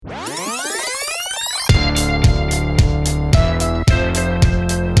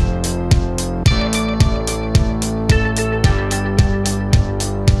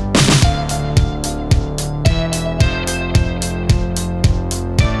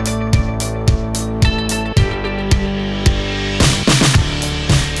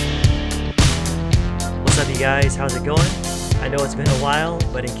guys, how's it going? I know it's been a while,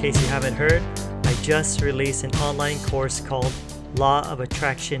 but in case you haven't heard, I just released an online course called Law of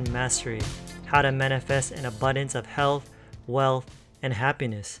Attraction Mastery: How to Manifest an Abundance of Health, Wealth, and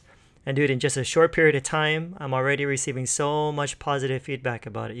Happiness. And dude, in just a short period of time, I'm already receiving so much positive feedback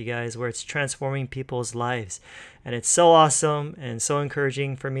about it, you guys, where it's transforming people's lives. And it's so awesome and so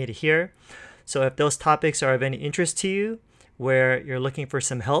encouraging for me to hear. So if those topics are of any interest to you, where you're looking for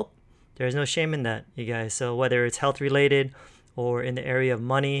some help, there's no shame in that, you guys. So whether it's health related or in the area of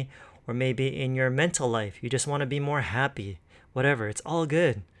money or maybe in your mental life, you just want to be more happy, whatever, it's all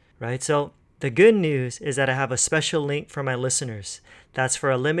good, right? So the good news is that I have a special link for my listeners. That's for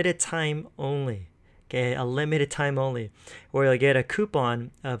a limited time only, okay? A limited time only, where you'll get a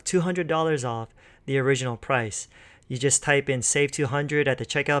coupon of $200 off the original price. You just type in Save 200 at the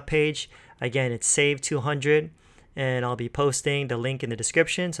checkout page. Again, it's Save 200, and I'll be posting the link in the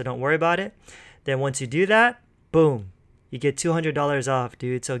description, so don't worry about it. Then once you do that, boom, you get $200 off,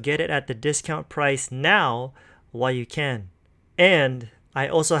 dude. So get it at the discount price now while you can. And I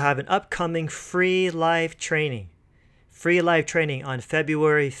also have an upcoming free live training on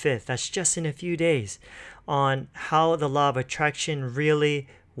February 5th. That's just in a few days, on how the law of attraction really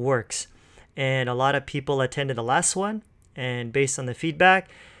works. And a lot of people attended the last one, and based on the feedback,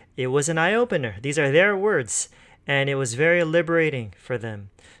 it was an eye-opener. These are their words, and it was very liberating for them.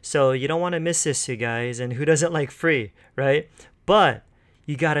 So you don't want to miss this, you guys. And who doesn't like free, right? But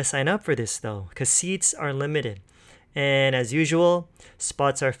you got to sign up for this, though, because seats are limited. And as usual,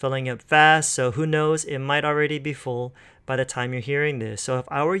 spots are filling up fast. So who knows, it might already be full by the time you're hearing this. So if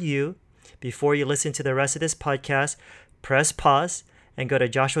I were you, before you listen to the rest of this podcast, press pause and go to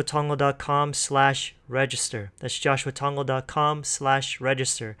joshuatongo.com/register. That's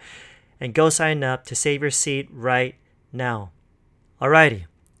joshuatongo.com/register. And go sign up to save your seat right now. Alrighty,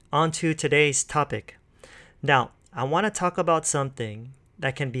 on to today's topic. Now, I want to talk about something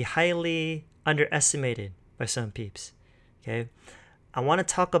that can be highly underestimated by some peeps. Okay? I want to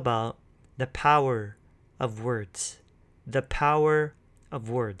talk about the power of words. The power of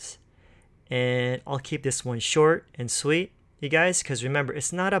words. And I'll keep this one short and sweet, you guys, because remember,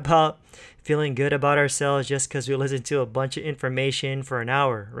 it's not about feeling good about ourselves just because we listen to a bunch of information for an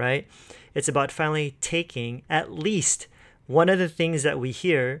hour, right? It's about finally taking at least one of the things that we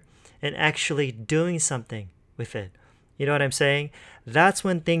hear and actually doing something with it. You know what I'm saying? That's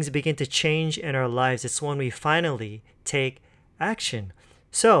when things begin to change in our lives. It's when we finally take action.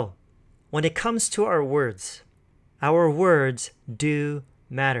 So, when it comes to our words do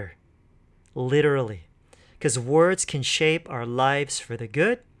matter. Literally. Because words can shape our lives for the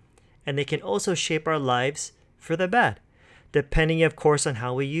good, and they can also shape our lives for the bad, depending, of course, on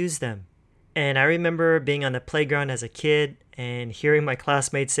how we use them. And I remember being on the playground as a kid and hearing my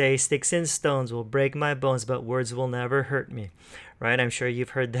classmates say, "Sticks and stones will break my bones, but words will never hurt me." Right? I'm sure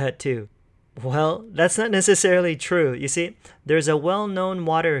you've heard that too. Well, that's not necessarily true. You see, there's a well-known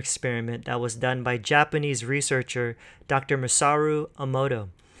water experiment that was done by Japanese researcher Dr. Masaru Emoto.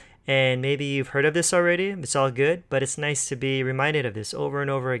 And maybe you've heard of this already. It's all good, but it's nice to be reminded of this over and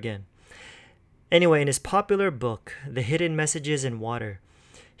over again. Anyway, in his popular book, The Hidden Messages in Water,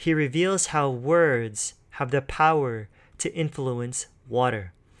 he reveals how words have the power to influence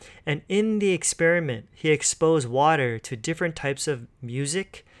water. And in the experiment, he exposed water to different types of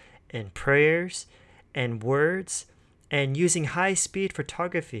music and prayers and words, and using high-speed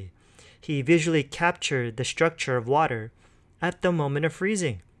photography, he visually captured the structure of water at the moment of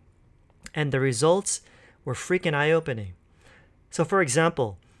freezing. And the results were freaking eye-opening. So for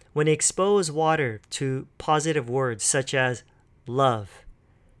example, when he exposed water to positive words such as love,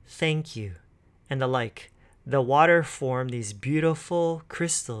 thank you, and the like, the water formed these beautiful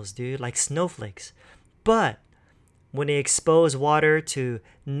crystals, dude, like snowflakes. But when he exposed water to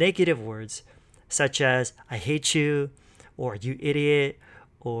negative words such as I hate you, or you idiot,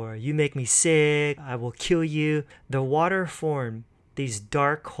 or you make me sick, I will kill you, the water formed these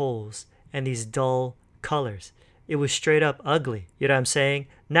dark holes and these dull colors. It was straight up ugly. You know what I'm saying?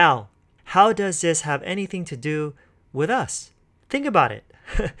 Now, how does this have anything to do with us? Think about it.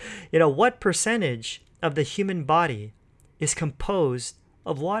 What percentage of the human body is composed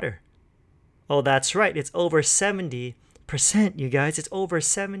of water? Oh, that's right. It's over 70%, you guys. It's over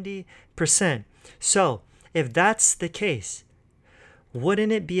 70%. So, if that's the case,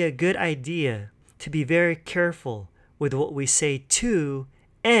 wouldn't it be a good idea to be very careful with what we say to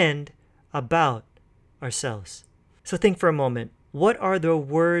and about ourselves? So think for a moment. What are the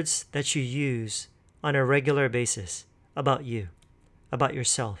words that you use on a regular basis about you, about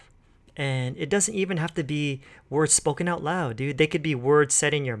yourself? And it doesn't even have to be words spoken out loud, dude. They could be words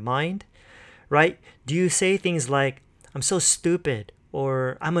said in your mind, right? Do you say things like, I'm so stupid,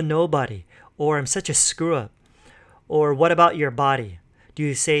 or I'm a nobody, or I'm such a screw up? Or what about your body? Do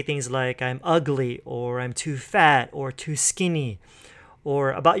you say things like, I'm ugly, or I'm too fat, or too skinny?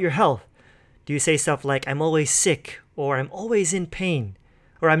 Or about your health? Do you say stuff like, I'm always sick, or I'm always in pain,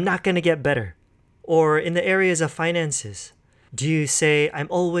 or I'm not going to get better? Or in the areas of finances, do you say, I'm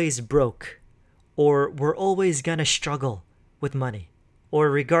always broke, or we're always going to struggle with money? Or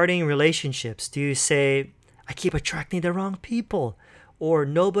regarding relationships, do you say, I keep attracting the wrong people, or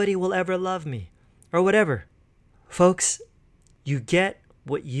nobody will ever love me, or whatever? Folks, you get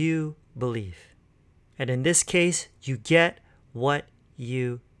what you believe. And in this case, you get what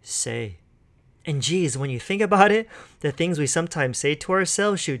you say. And geez, when you think about it, the things we sometimes say to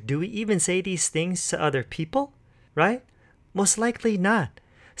ourselves, do we even say these things to other people? Right? Most likely not.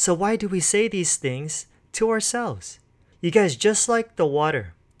 So why do we say these things to ourselves? You guys, just like the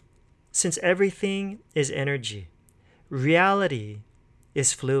water, since everything is energy, reality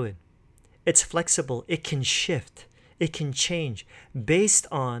is fluid. It's flexible. It can shift. It can change based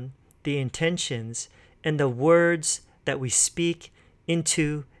on the intentions and the words that we speak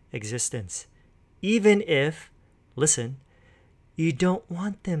into existence. Even if, listen, you don't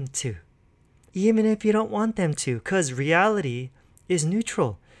want them to. Even if you don't want them to, because reality is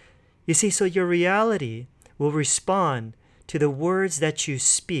neutral. You see, so your reality will respond to the words that you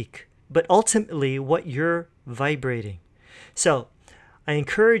speak, but ultimately what you're vibrating. So I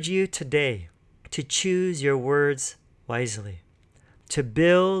encourage you today to choose your words wisely, to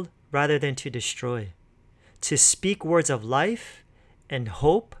build rather than to destroy, to speak words of life and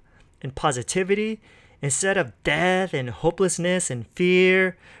hope and positivity instead of death and hopelessness and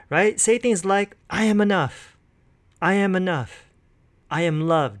fear, right? Say things like, I am enough. I am enough. I am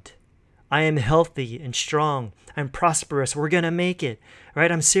loved. I am healthy and strong. I'm prosperous. We're going to make it,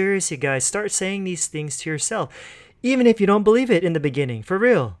 right? I'm serious, you guys. Start saying these things to yourself, even if you don't believe it in the beginning, for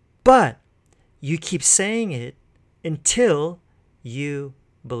real. But you keep saying it until you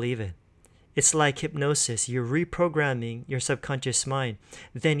believe it. It's like hypnosis. You're reprogramming your subconscious mind.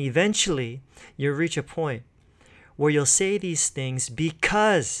 Then eventually you'll reach a point where you'll say these things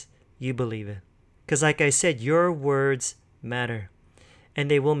because you believe it. Because like I said, your words matter. And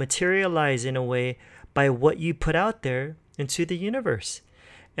they will materialize in a way by what you put out there into the universe.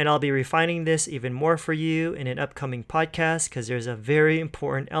 And I'll be refining this even more for you in an upcoming podcast because there's a very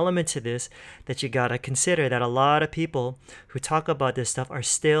important element to this that you gotta consider that a lot of people who talk about this stuff are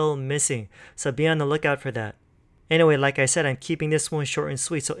still missing. So be on the lookout for that. Anyway, like I said, I'm keeping this one short and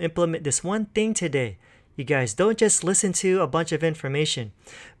sweet. So implement this one thing today. You guys, don't just listen to a bunch of information.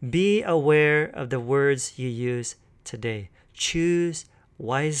 Be aware of the words you use today. Choose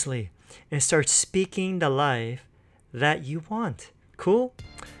wisely and start speaking the life that you want. Cool?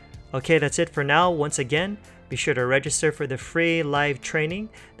 Okay, that's it for now. Once again, be sure to register for the free live training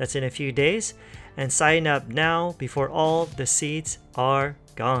that's in a few days and sign up now before all the seats are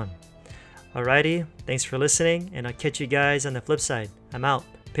gone. Alrighty, thanks for listening and I'll catch you guys on the flip side. I'm out.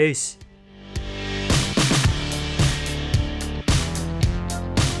 Peace.